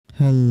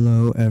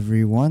Hello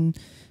everyone.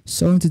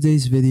 So in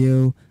today's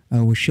video,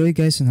 I will show you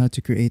guys on how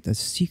to create a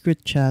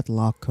secret chat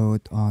lock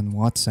code on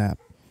WhatsApp.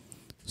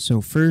 So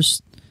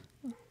first,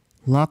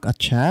 lock a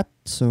chat.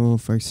 So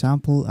for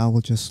example, I will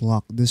just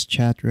lock this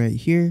chat right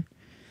here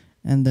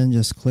and then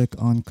just click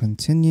on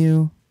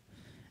continue.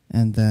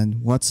 And then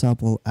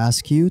WhatsApp will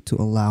ask you to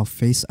allow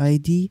Face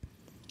ID.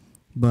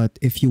 But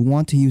if you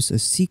want to use a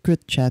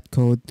secret chat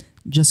code,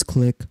 just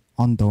click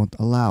on don't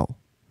allow.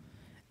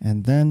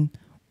 And then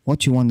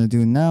what you want to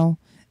do now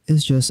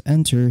is just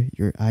enter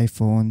your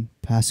iPhone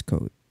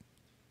passcode.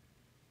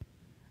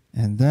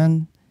 And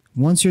then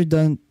once you're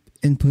done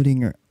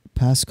inputting your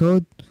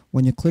passcode,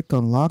 when you click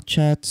on lock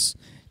chats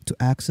to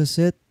access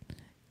it,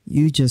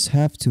 you just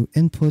have to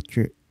input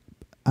your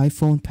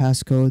iPhone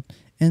passcode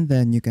and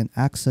then you can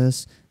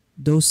access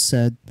those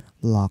said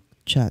lock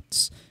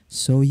chats.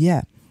 So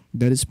yeah,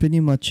 that is pretty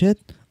much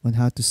it on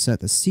how to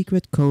set a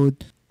secret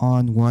code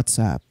on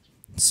WhatsApp.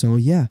 So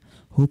yeah,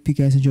 hope you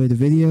guys enjoyed the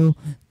video.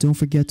 Don't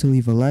forget to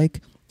leave a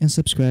like and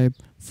subscribe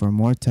for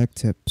more tech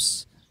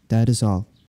tips. That is all.